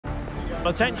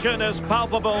The tension is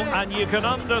palpable and you can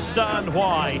understand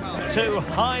why. Two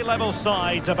high-level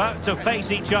sides about to face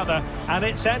each other, and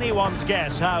it's anyone's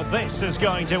guess how this is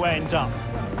going to end up.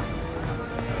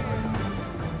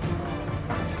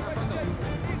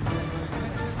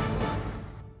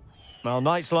 Well,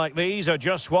 nights like these are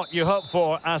just what you hope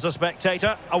for as a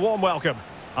spectator. A warm welcome.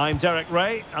 I'm Derek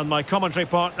Ray, and my commentary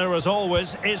partner, as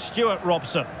always, is Stuart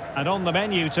Robson. And on the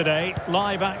menu today,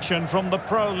 live action from the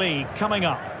Pro League coming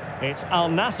up. It's Al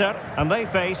Nassr, and they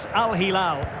face Al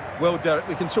Hilal. Well, Derek,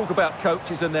 we can talk about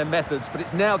coaches and their methods, but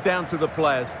it's now down to the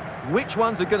players. Which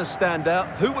ones are going to stand out,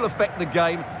 who will affect the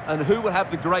game, and who will have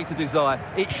the greater desire?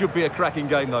 It should be a cracking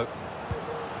game, though.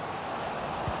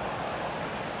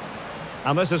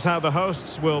 And this is how the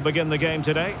hosts will begin the game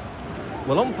today.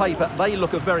 Well, on paper, they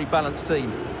look a very balanced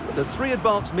team. But the three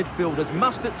advanced midfielders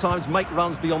must at times make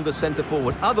runs beyond the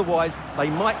centre-forward. Otherwise, they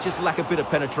might just lack a bit of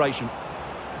penetration.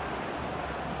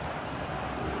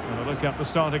 And a look at the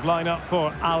starting lineup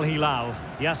for Al Hilal.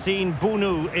 Yassine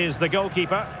Bounou is the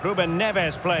goalkeeper. Ruben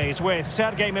Neves plays with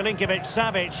Sergej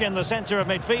Milinkovic-Savic in the centre of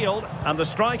midfield. And the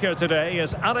striker today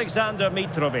is Aleksandar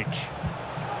Mitrovic.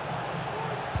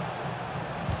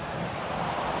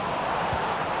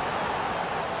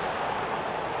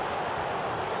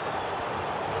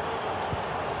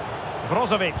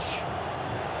 Brozovic.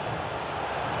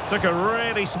 Took a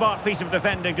really smart piece of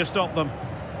defending to stop them.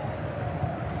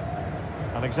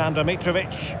 Aleksandar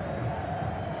Mitrovic.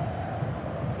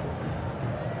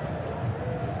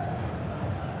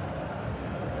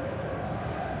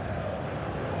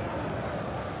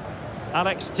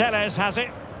 Alex Telles has it.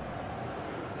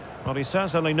 Well, he's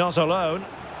certainly not alone.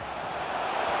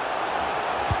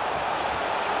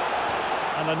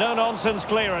 And a no-nonsense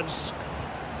clearance.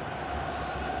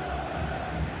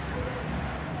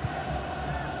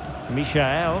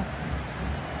 Michael.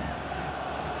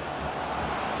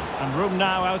 And room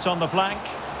now out on the flank.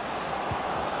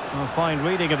 A fine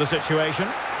reading of the situation.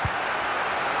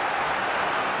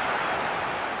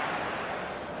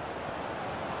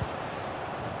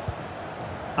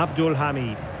 Abdul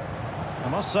Hamid. I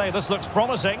must say, this looks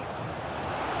promising.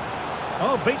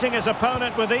 Oh, beating his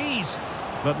opponent with ease.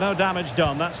 But no damage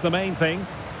done, that's the main thing.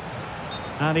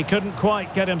 And he couldn't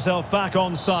quite get himself back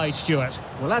on side, Stuart.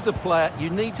 Well, as a player,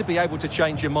 you need to be able to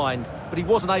change your mind. But he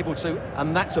wasn't able to,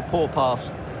 and that's a poor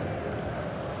pass.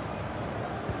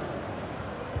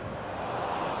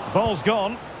 Ball's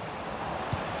gone.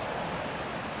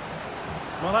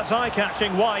 Well, that's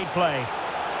eye-catching wide play.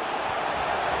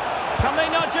 Can they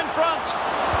nudge in front?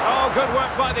 Oh, good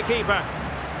work by the keeper.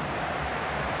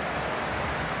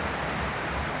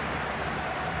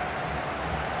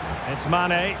 It's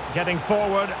Mane getting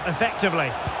forward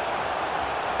effectively.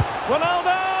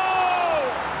 Ronaldo!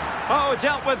 Oh,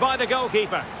 dealt with by the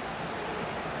goalkeeper.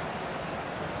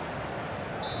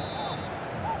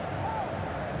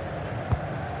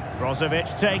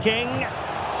 Brozovic taking.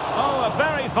 Oh, a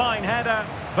very fine header,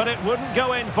 but it wouldn't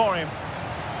go in for him.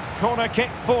 Corner kick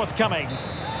forthcoming.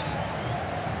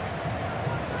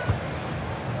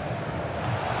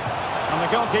 And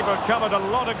the goalkeeper covered a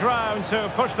lot of ground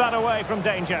to push that away from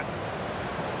danger.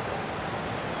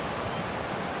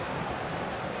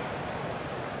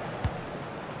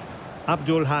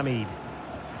 Abdul Hamid.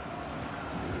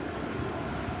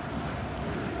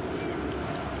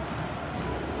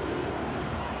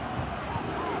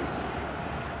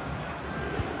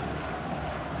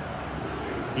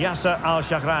 Yasser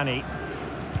Al-Shahrani.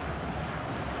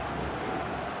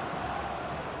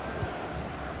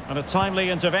 And a timely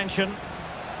intervention.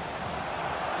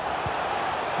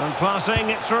 And passing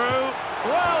it through.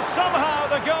 Well, somehow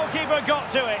the goalkeeper got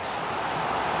to it.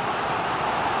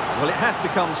 Well, it has to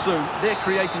come soon. They're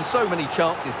creating so many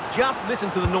chances. Just listen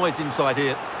to the noise inside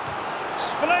here.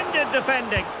 Splendid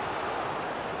defending.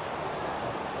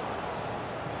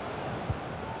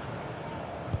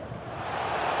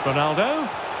 Ronaldo.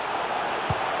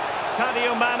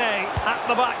 Sadio Mane at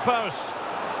the back post.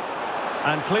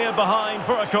 And clear behind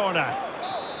for a corner.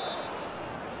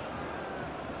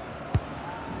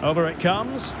 Over it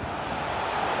comes.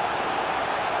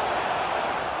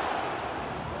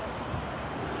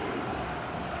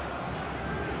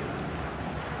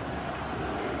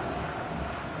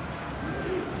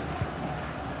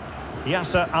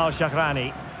 Yasser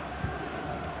Al-Shahrani.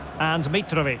 And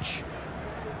Mitrovic.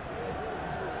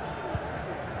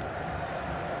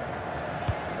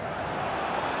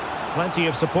 Plenty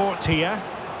of support here,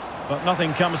 but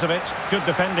nothing comes of it. Good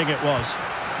defending it was.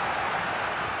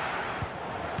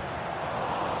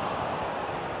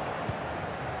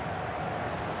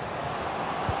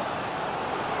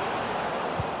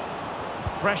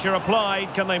 Pressure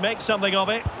applied. Can they make something of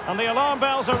it? And the alarm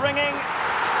bells are ringing.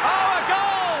 Oh, a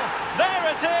goal!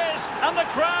 There it is! And the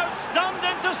crowd stunned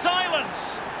into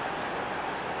silence.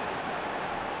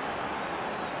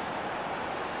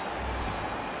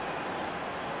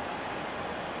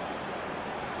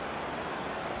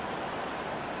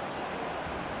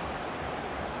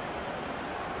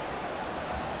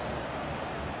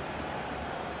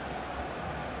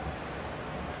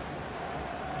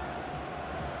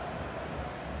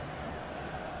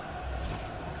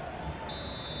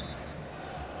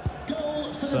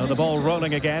 So the ball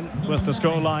rolling again with the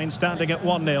scoreline standing at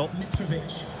 1-0.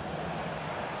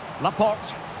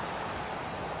 Laporte.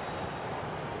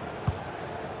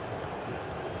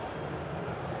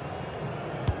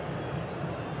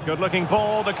 Good looking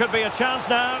ball, there could be a chance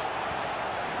now.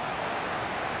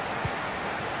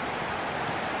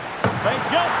 They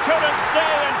just couldn't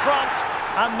stay in front,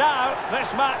 and now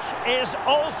this match is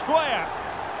all square.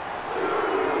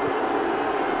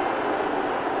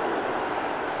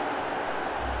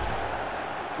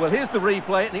 Well, here's the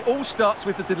replay, and it all starts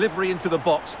with the delivery into the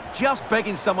box, just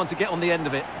begging someone to get on the end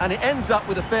of it. And it ends up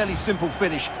with a fairly simple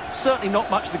finish. Certainly not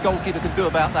much the goalkeeper can do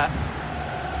about that.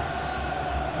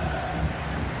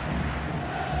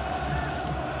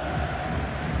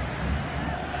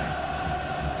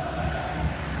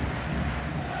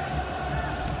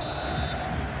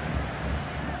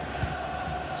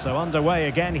 So underway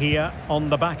again here on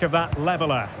the back of that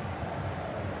leveller.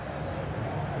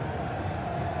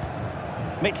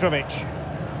 Mitrovic.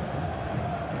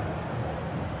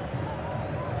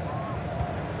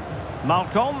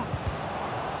 Malcolm.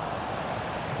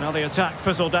 Now the attack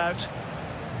fizzled out.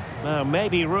 Now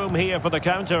maybe room here for the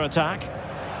counter-attack.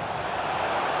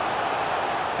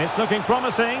 It's looking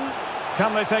promising.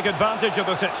 Can they take advantage of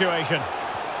the situation?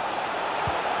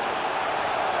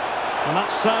 And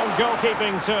that's sound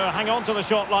goalkeeping to hang on to the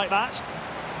shot like that.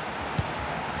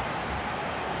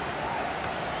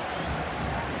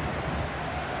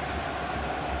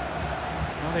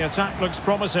 Well, the attack looks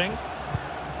promising.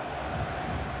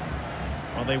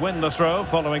 Well, they win the throw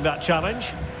following that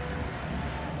challenge.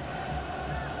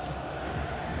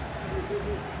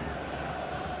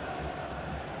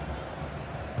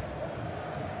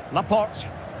 Laporte.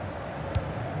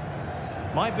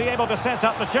 Might be able to set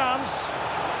up the chance.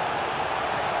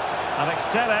 Alex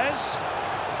Telles.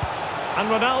 And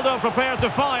Ronaldo prepared to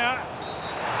fire.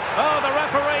 Oh, the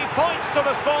referee points to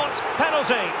the spot.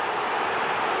 Penalty.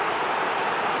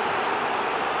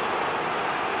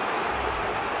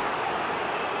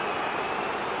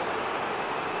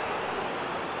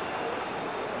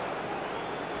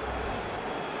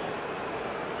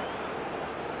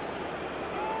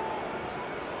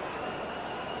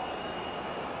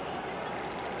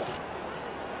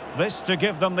 This to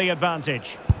give them the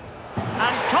advantage.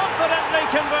 And confidently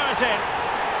converted.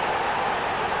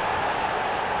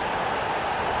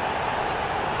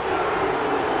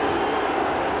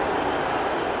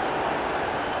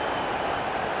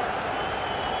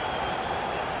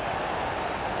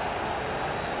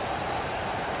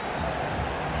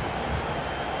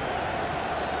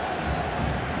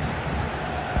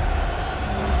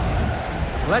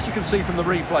 Well, as you can see from the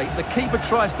replay, the keeper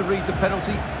tries to read the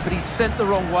penalty, but he's sent the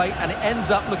wrong way, and it ends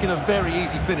up looking a very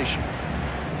easy finish.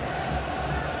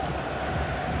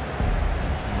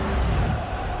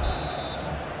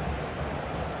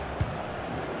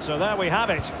 So there we have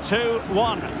it,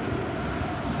 2-1.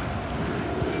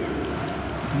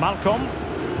 Malcolm.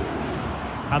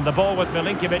 And the ball with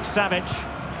Milinkovic-Savic.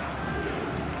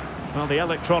 Well, the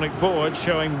electronic board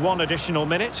showing 1 additional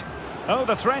minute. Oh,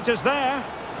 the threat is there.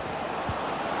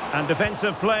 And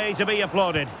defensive play to be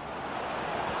applauded.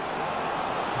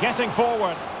 Getting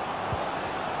forward.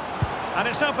 And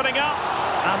it's opening up.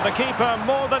 And the keeper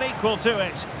more than equal to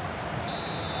it.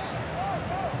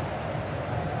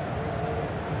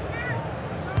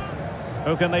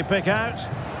 Who can they pick out?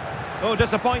 Oh,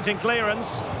 disappointing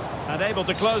clearance. And able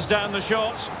to close down the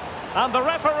shot. And the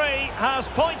referee has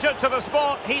pointed to the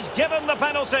spot. He's given the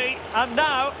penalty. And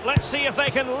now, let's see if they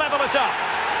can level it up.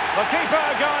 The keeper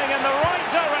going in the right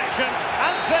direction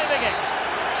and saving it.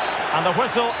 And the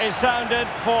whistle is sounded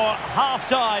for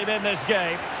half-time in this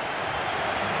game.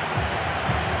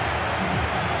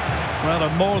 Well, a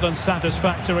more than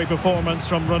satisfactory performance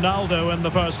from Ronaldo in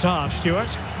the first half,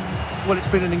 Stuart. Well, it's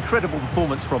been an incredible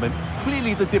performance from him.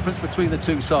 Clearly the difference between the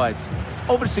two sides.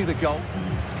 Obviously the goal.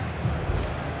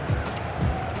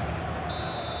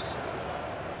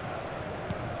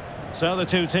 So the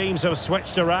two teams have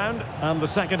switched around and the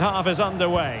second half is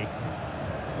underway.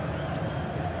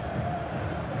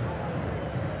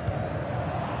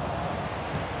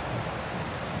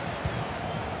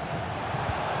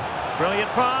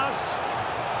 pass.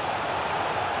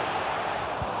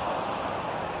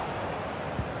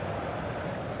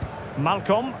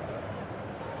 Malcolm.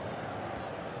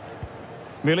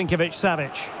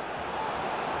 Milinkovic-Savic.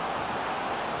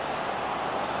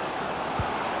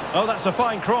 Oh, that's a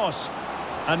fine cross.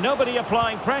 And nobody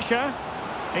applying pressure.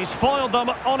 He's foiled them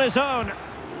on his own.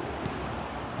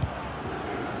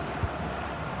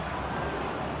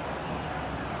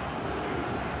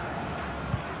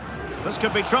 This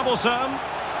could be troublesome.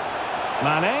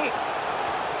 Mane.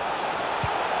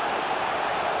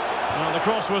 Well, the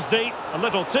cross was deep, a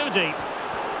little too deep.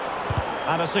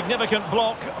 And a significant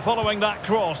block following that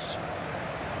cross.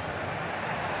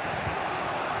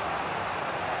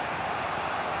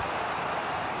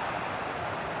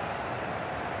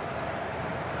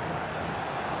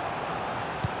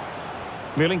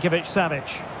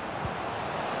 Milinkovic-Savic.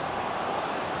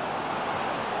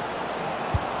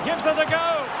 Gives it a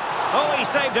go. Oh, he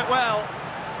saved it well.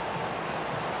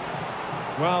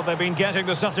 Well, they've been getting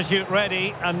the substitute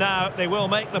ready, and now they will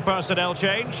make the personnel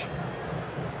change.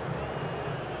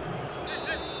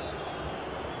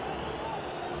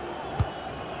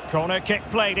 Corner kick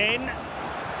played in,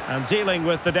 and dealing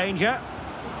with the danger.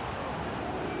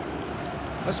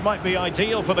 This might be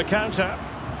ideal for the counter.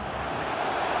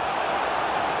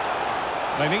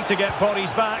 They need to get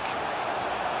bodies back.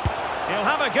 He'll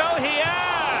have a go here!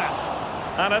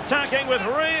 And attacking with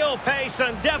real pace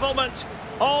and devilment.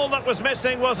 All that was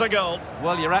missing was a goal.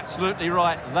 Well, you're absolutely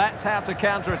right. That's how to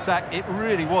counter-attack. It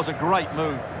really was a great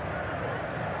move.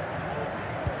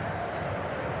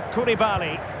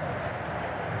 Koulibaly.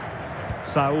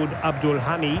 Saud Abdul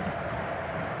Hamid.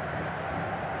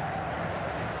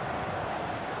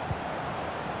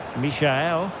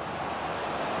 Michael.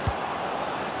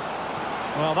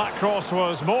 Well, that cross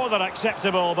was more than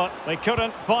acceptable, but they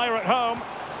couldn't fire it home.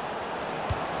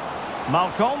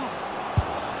 Malcolm.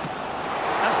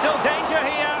 And still danger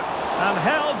here. And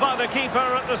held by the keeper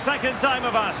at the second time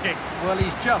of asking. Well,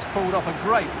 he's just pulled off a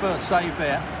great first save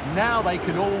there. Now they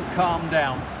can all calm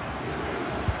down.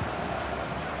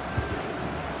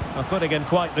 Well, putting in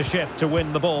quite the shift to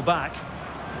win the ball back.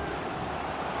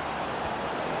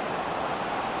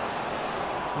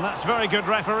 And that's very good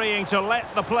refereeing to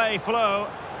let the play flow.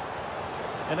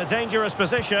 In a dangerous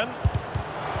position.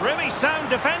 Really sound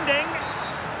defending.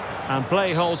 And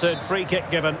play halted, free kick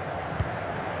given.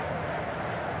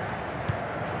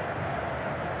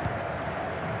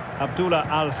 Abdullah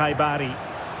Al-Khaibari.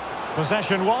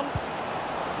 Possession won.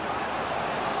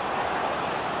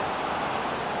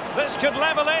 This could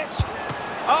level it.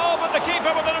 Oh, but the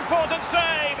keeper with an important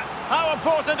save. How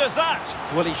important is that?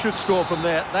 Well, he should score from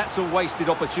there. That's a wasted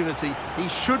opportunity. He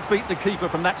should beat the keeper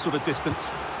from that sort of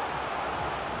distance.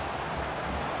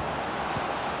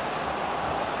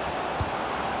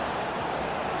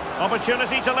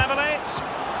 Opportunity to level it.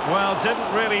 Well,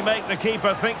 didn't really make the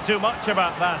keeper think too much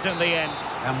about that in the end.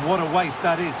 And what a waste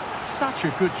that is. Such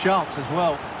a good chance as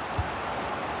well.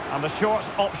 And the short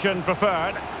option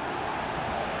preferred.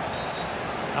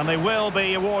 And they will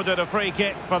be awarded a free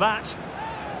kick for that.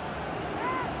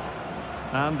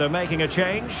 And they're making a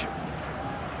change.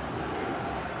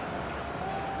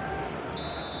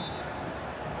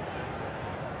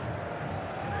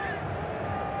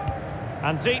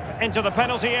 And deep into the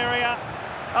penalty area.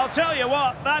 I'll tell you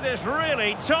what, that is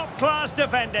really top-class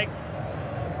defending.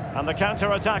 And the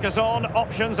counter-attack is on,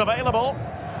 options available.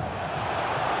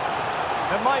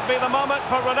 It might be the moment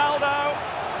for Ronaldo.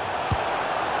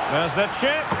 There's the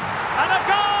chip. And a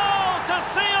goal to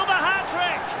seal the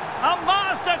hat-trick. A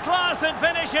masterclass in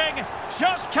finishing.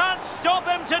 Just can't stop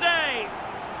him today.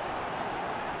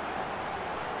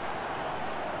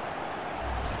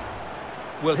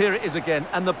 Well, here it is again,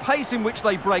 and the pace in which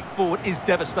they break forward is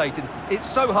devastating. It's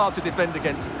so hard to defend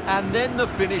against, and then the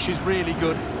finish is really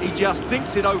good. He just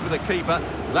dinks it over the keeper.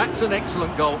 That's an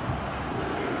excellent goal.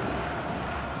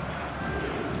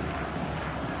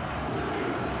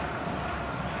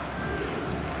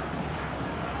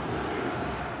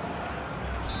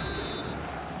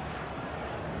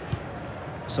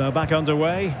 So back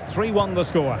underway, 3-1 the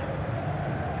score.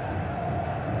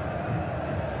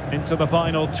 Into the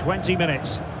final 20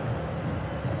 minutes.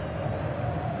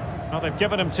 Well, they've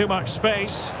given him too much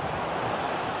space.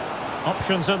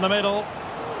 Options in the middle.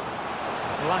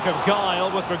 Lack of guile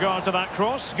with regard to that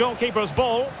cross. Goalkeeper's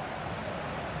ball.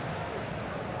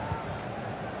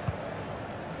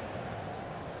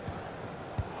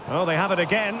 Oh, they have it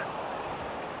again.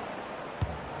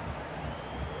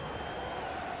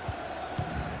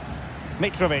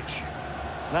 Mitrovic.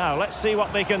 Now, let's see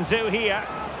what they can do here.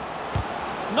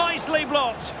 Nicely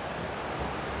blocked.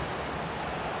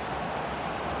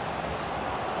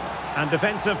 And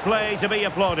defensive play to be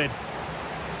applauded.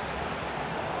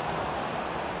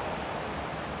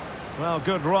 Well,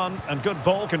 good run and good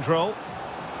ball control.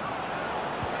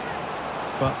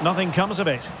 But nothing comes of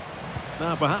it.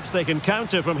 Now perhaps they can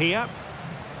counter from here.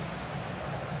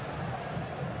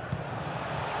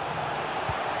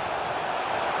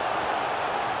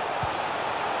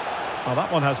 Oh,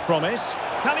 that one has promise.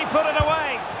 Can he put it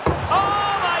away?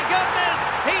 Oh, my goodness!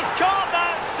 He's caught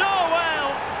that so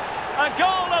well! A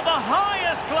goal of the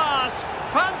highest class.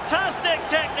 Fantastic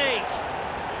technique.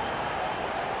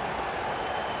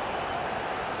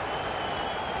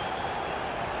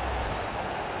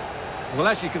 Well,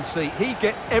 as you can see, he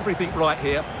gets everything right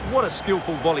here. What a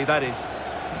skillful volley that is.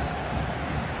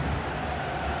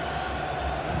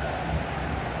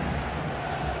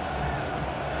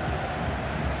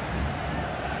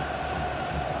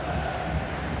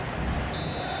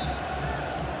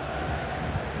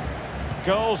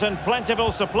 Goals in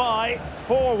plentiful supply.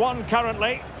 4-1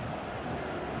 currently.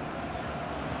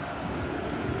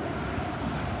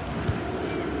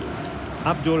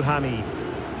 Abdul Hamid.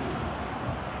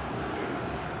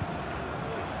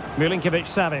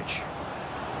 Milinkovic-Savic.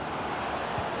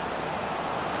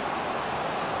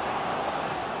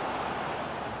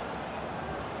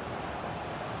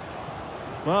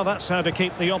 Well, that's how to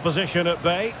keep the opposition at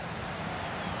bay.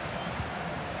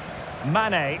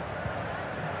 Mane.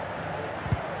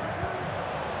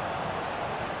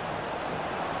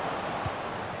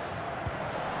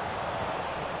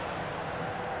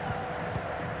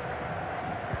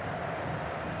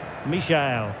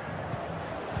 Michel.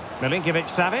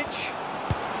 Milinkovic-Savic.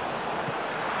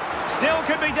 Still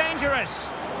could be dangerous.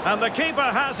 And the keeper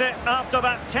has it after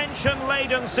that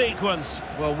tension-laden sequence.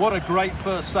 Well, what a great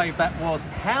first save that was.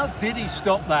 How did he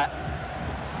stop that?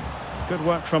 Good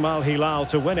work from Hilal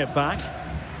to win it back.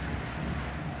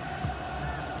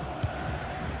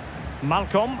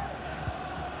 Malcolm.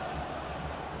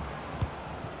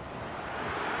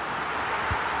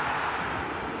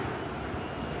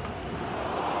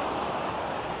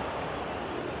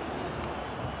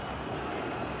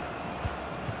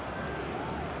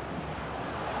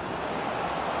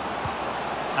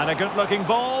 And a good-looking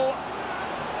ball.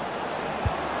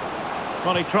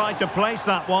 Well, he tried to place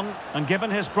that one, and given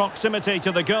his proximity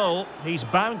to the goal, he's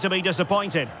bound to be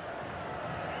disappointed.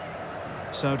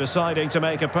 So deciding to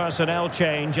make a personnel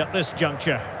change at this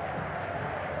juncture.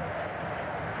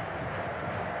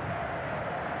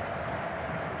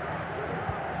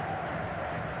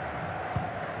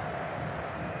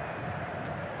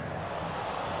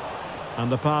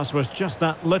 And the pass was just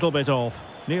that little bit off.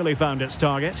 Nearly found its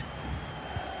target.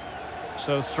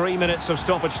 So 3 minutes of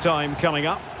stoppage time coming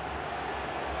up.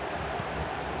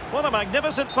 What a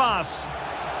magnificent pass.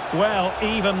 Well,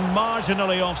 even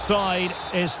marginally offside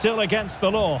is still against the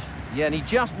law. Yeah, and he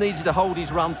just needed to hold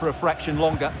his run for a fraction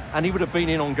longer, and he would have been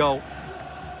in on goal.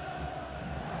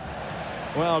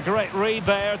 Well, great read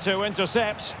there to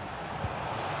intercept.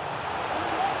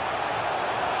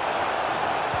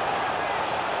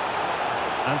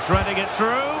 And threading it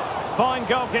through. Fine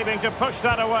goalkeeping to push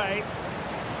that away.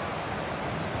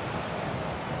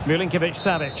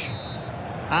 Milinkovic-Savic.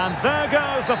 And there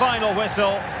goes the final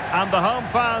whistle. And the home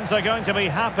fans are going to be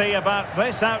happy about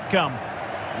this outcome.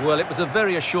 Well, it was a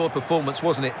very assured performance,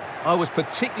 wasn't it? I was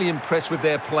particularly impressed with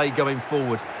their play going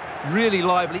forward. Really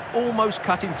lively, almost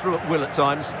cutting through at will at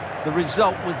times. The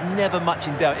result was never much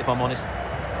in doubt, if I'm honest.